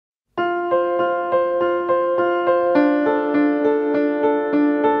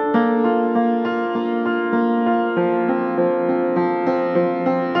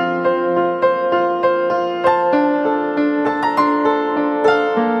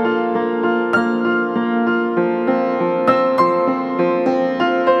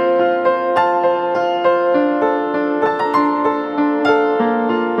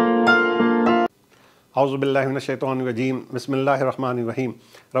औज़ुबिल्लाहि मिनश्शैतानिर्रजीम बिस्मिल्लाहिर्रहमानिर्रहीम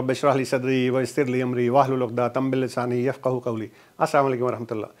रब्बि इश्रह ली सदरी व यस्सिर ली अमरी वाहलुल उक़दतम मिन लिसानी यफ़क़हू क़ौली। अस्सलामु अलैकुम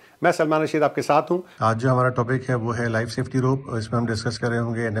वरहमतुल्लाह। मैं सलमान रशीद आपके साथ हूँ। आज जो हमारा टॉपिक है वो है लाइफ सेफ्टी रोप। इसमें हम डिस्कस कर रहे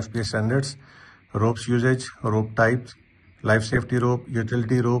होंगे NFPA standards, ropes usage, rope types, life safety rope,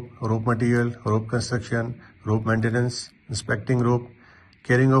 utility rope, rope material, rope construction, rope maintenance, inspecting rope,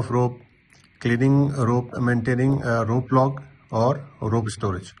 caring of rope, cleaning rope, maintaining rope log और रोप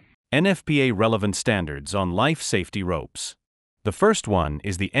storage. NFPA relevant standards on life safety ropes. The first one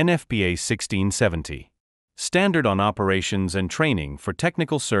is the NFPA 1670, Standard on Operations and Training for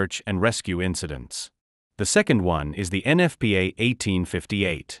Technical Search and Rescue Incidents. The second one is the NFPA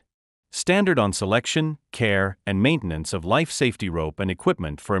 1858, Standard on Selection, Care, and Maintenance of Life Safety Rope and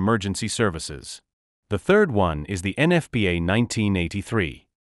Equipment for Emergency Services. The third one is the NFPA 1983,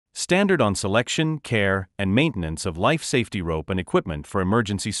 Standard on Selection, Care, and Maintenance of Life Safety Rope and Equipment for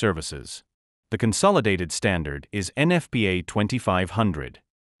Emergency Services. The consolidated standard is NFPA 2500,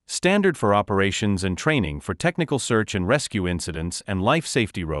 Standard for Operations and Training for Technical Search and Rescue Incidents and Life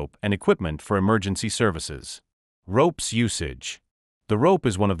Safety Rope and Equipment for Emergency Services. Ropes usage. The rope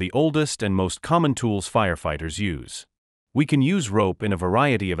is one of the oldest and most common tools firefighters use. We can use rope in a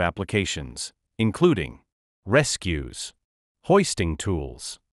variety of applications, including rescues, hoisting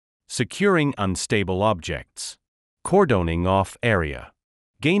tools, securing unstable objects, cordoning off area,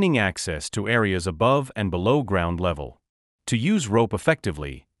 gaining access to areas above and below ground level. To use rope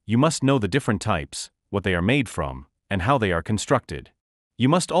effectively, you must know the different types, what they are made from, and how they are constructed. You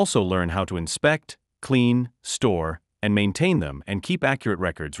must also learn how to inspect, clean, store, and maintain them and keep accurate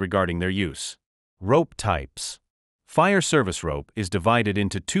records regarding their use. Rope types. Fire service rope is divided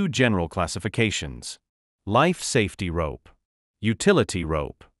into two general classifications: life safety rope, utility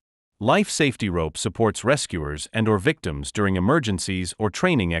rope. Life safety rope supports rescuers and/or victims during emergencies or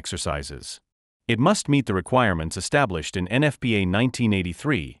training exercises. It must meet the requirements established in NFPA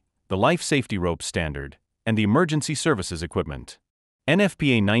 1983, the Life Safety Rope Standard, and the Emergency Services Equipment.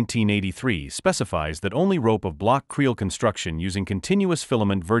 NFPA 1983 specifies that only rope of block creel construction using continuous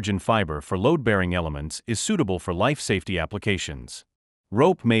filament virgin fiber for load-bearing elements is suitable for life safety applications.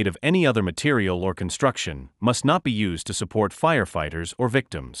 Rope made of any other material or construction must not be used to support firefighters or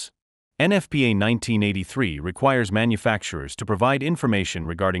victims. NFPA 1983 requires manufacturers to provide information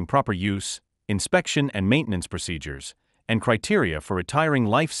regarding proper use, inspection and maintenance procedures, and criteria for retiring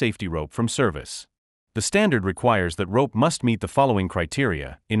life safety rope from service. The standard requires that rope must meet the following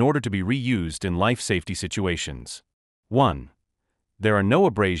criteria in order to be reused in life safety situations. 1. There are no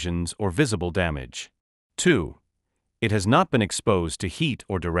abrasions or visible damage. 2. It has not been exposed to heat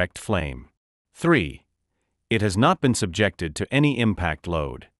or direct flame. 3. It has not been subjected to any impact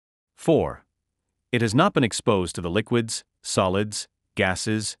load. 4. It has not been exposed to the liquids, solids,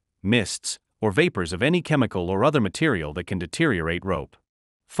 gases, mists, or vapors of any chemical or other material that can deteriorate rope.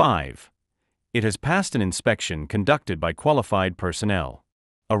 5. It has passed an inspection conducted by qualified personnel.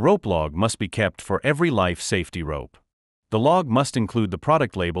 A rope log must be kept for every life safety rope. The log must include the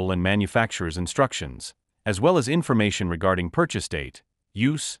product label and manufacturer's instructions, as well as information regarding purchase date,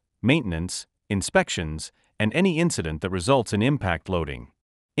 use, maintenance, inspections, and any incident that results in impact loading.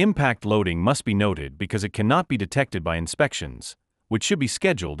 Impact loading must be noted because it cannot be detected by inspections, which should be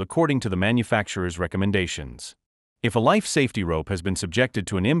scheduled according to the manufacturer's recommendations. If a life safety rope has been subjected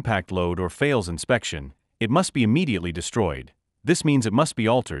to an impact load or fails inspection, it must be immediately destroyed. This means it must be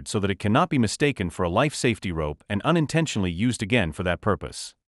altered so that it cannot be mistaken for a life safety rope and unintentionally used again for that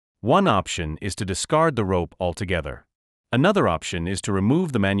purpose. One option is to discard the rope altogether. Another option is to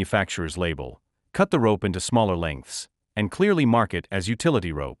remove the manufacturer's label, cut the rope into smaller lengths, and clearly mark it as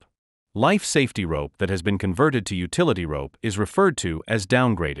utility rope. Life safety rope that has been converted to utility rope is referred to as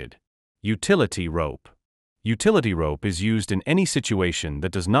downgraded. Utility rope. Utility rope is used in any situation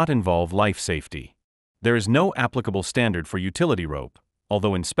that does not involve life safety. There is no applicable standard for utility rope,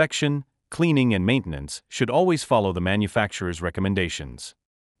 although inspection, cleaning, and maintenance should always follow the manufacturer's recommendations.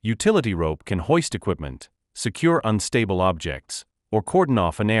 Utility rope can hoist equipment, secure unstable objects, or cordon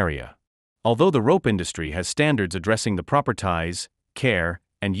off an area. Although the rope industry has standards addressing the proper ties, care,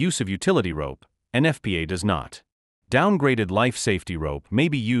 and use of utility rope, NFPA does not. Downgraded life safety rope may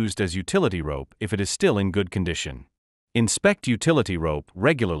be used as utility rope if it is still in good condition. Inspect utility rope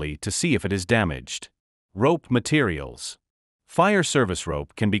regularly to see if it is damaged. Rope materials. Fire service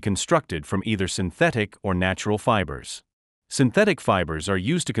rope can be constructed from either synthetic or natural fibers. Synthetic fibers are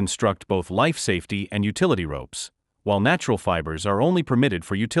used to construct both life safety and utility ropes, while natural fibers are only permitted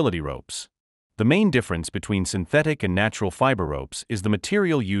for utility ropes. The main difference between synthetic and natural fiber ropes is the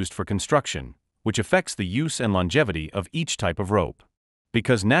material used for construction, which affects the use and longevity of each type of rope.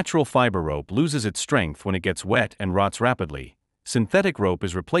 Because natural fiber rope loses its strength when it gets wet and rots rapidly, synthetic rope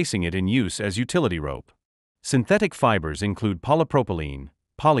is replacing it in use as utility rope. Synthetic fibers include polypropylene,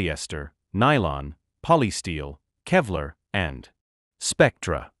 polyester, nylon, polysteel, Kevlar, and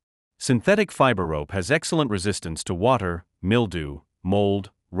Spectra. Synthetic fiber rope has excellent resistance to water, mildew,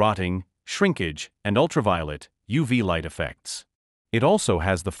 mold, rotting, shrinkage, and ultraviolet (UV) light effects. It also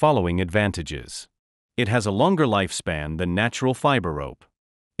has the following advantages. It has a longer lifespan than natural fiber rope.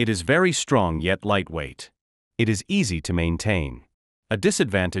 It is very strong yet lightweight. It is easy to maintain. A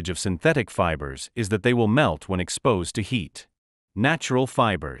disadvantage of synthetic fibers is that they will melt when exposed to heat. Natural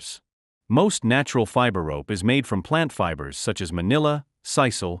fibers. Most natural fiber rope is made from plant fibers such as manila,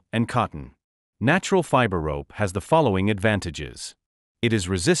 sisal, and cotton. Natural fiber rope has the following advantages. It is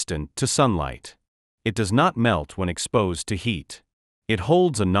resistant to sunlight. It does not melt when exposed to heat. It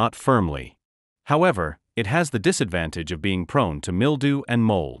holds a knot firmly. However, it has the disadvantage of being prone to mildew and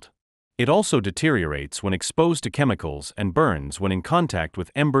mold. It also deteriorates when exposed to chemicals and burns when in contact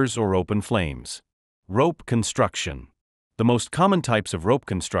with embers or open flames. Rope construction. The most common types of rope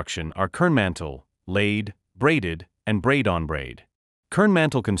construction are kernmantle, laid, braided, and braid-on-braid.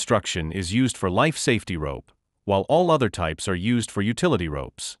 Kernmantle construction is used for life safety rope, while all other types are used for utility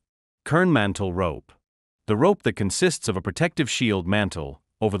ropes. Kernmantle rope. The rope that consists of a protective shield mantle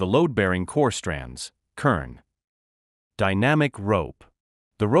over the load-bearing core strands, kern. Dynamic rope.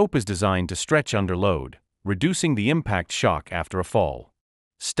 The rope is designed to stretch under load, reducing the impact shock after a fall.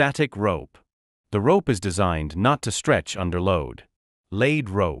 Static rope. The rope is designed not to stretch under load. Laid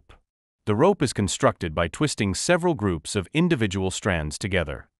rope. The rope is constructed by twisting several groups of individual strands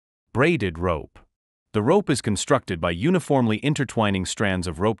together. Braided rope. The rope is constructed by uniformly intertwining strands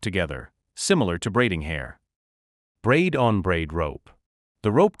of rope together, similar to braiding hair. Braid-on-braid rope.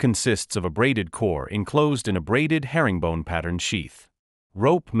 The rope consists of a braided core enclosed in a braided herringbone pattern sheath.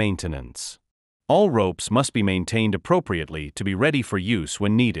 Rope maintenance. All ropes must be maintained appropriately to be ready for use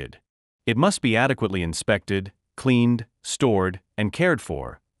when needed. It must be adequately inspected, cleaned, stored, and cared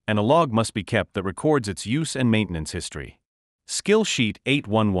for, and a log must be kept that records its use and maintenance history. Skill Sheet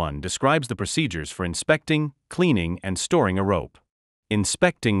 811 describes the procedures for inspecting, cleaning, and storing a rope.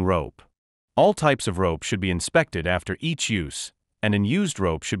 Inspecting rope. All types of rope should be inspected after each use, and an used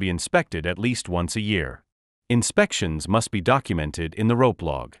rope should be inspected at least once a year. Inspections must be documented in the rope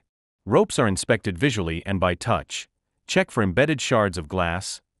log. Ropes are inspected visually and by touch. Check for embedded shards of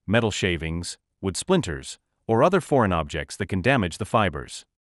glass, metal shavings, wood splinters, or other foreign objects that can damage the fibers.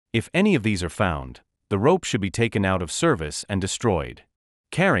 If any of these are found, the rope should be taken out of service and destroyed.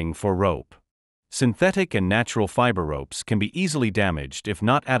 Caring for rope. Synthetic and natural fiber ropes can be easily damaged if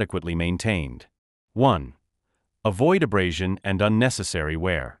not adequately maintained. 1. Avoid abrasion and unnecessary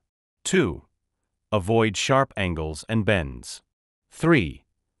wear. 2. Avoid sharp angles and bends. 3.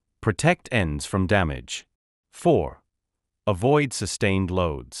 Protect ends from damage. 4. Avoid sustained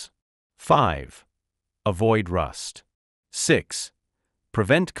loads. 5. Avoid rust. 6.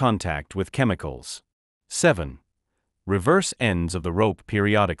 Prevent contact with chemicals. 7. Reverse ends of the rope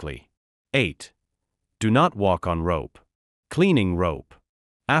periodically. 8. Do not walk on rope. Cleaning rope.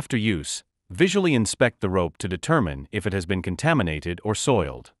 After use, visually inspect the rope to determine if it has been contaminated or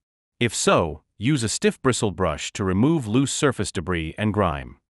soiled. If so, use a stiff bristled brush to remove loose surface debris and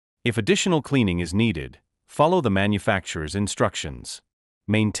grime. If additional cleaning is needed, follow the manufacturer's instructions.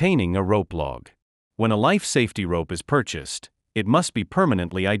 Maintaining a rope log. When a life safety rope is purchased, it must be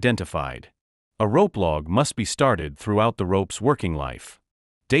permanently identified. A rope log must be started throughout the rope's working life.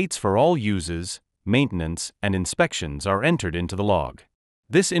 Dates for all uses, maintenance, and inspections are entered into the log.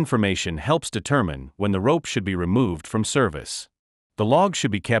 This information helps determine when the rope should be removed from service. The log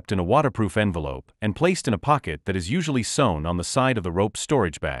should be kept in a waterproof envelope and placed in a pocket that is usually sewn on the side of the rope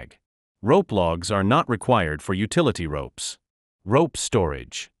storage bag. Rope logs are not required for utility ropes. Rope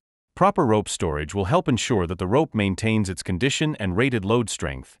storage. Proper rope storage will help ensure that the rope maintains its condition and rated load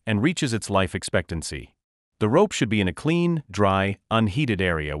strength and reaches its life expectancy. The rope should be in a clean, dry, unheated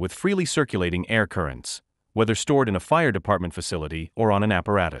area with freely circulating air currents, whether stored in a fire department facility or on an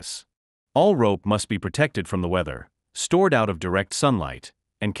apparatus. All rope must be protected from the weather, stored out of direct sunlight,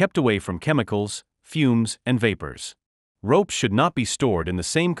 and kept away from chemicals, fumes, and vapors. Ropes should not be stored in the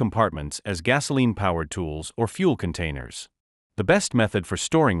same compartments as gasoline-powered tools or fuel containers. The best method for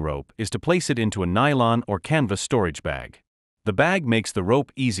storing rope is to place it into a nylon or canvas storage bag. The bag makes the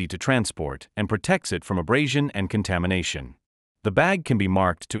rope easy to transport and protects it from abrasion and contamination. The bag can be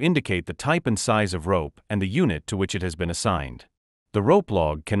marked to indicate the type and size of rope and the unit to which it has been assigned. The rope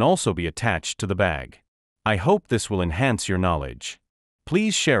log can also be attached to the bag. I hope this will enhance your knowledge.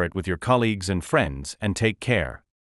 Please share it with your colleagues and friends and take care.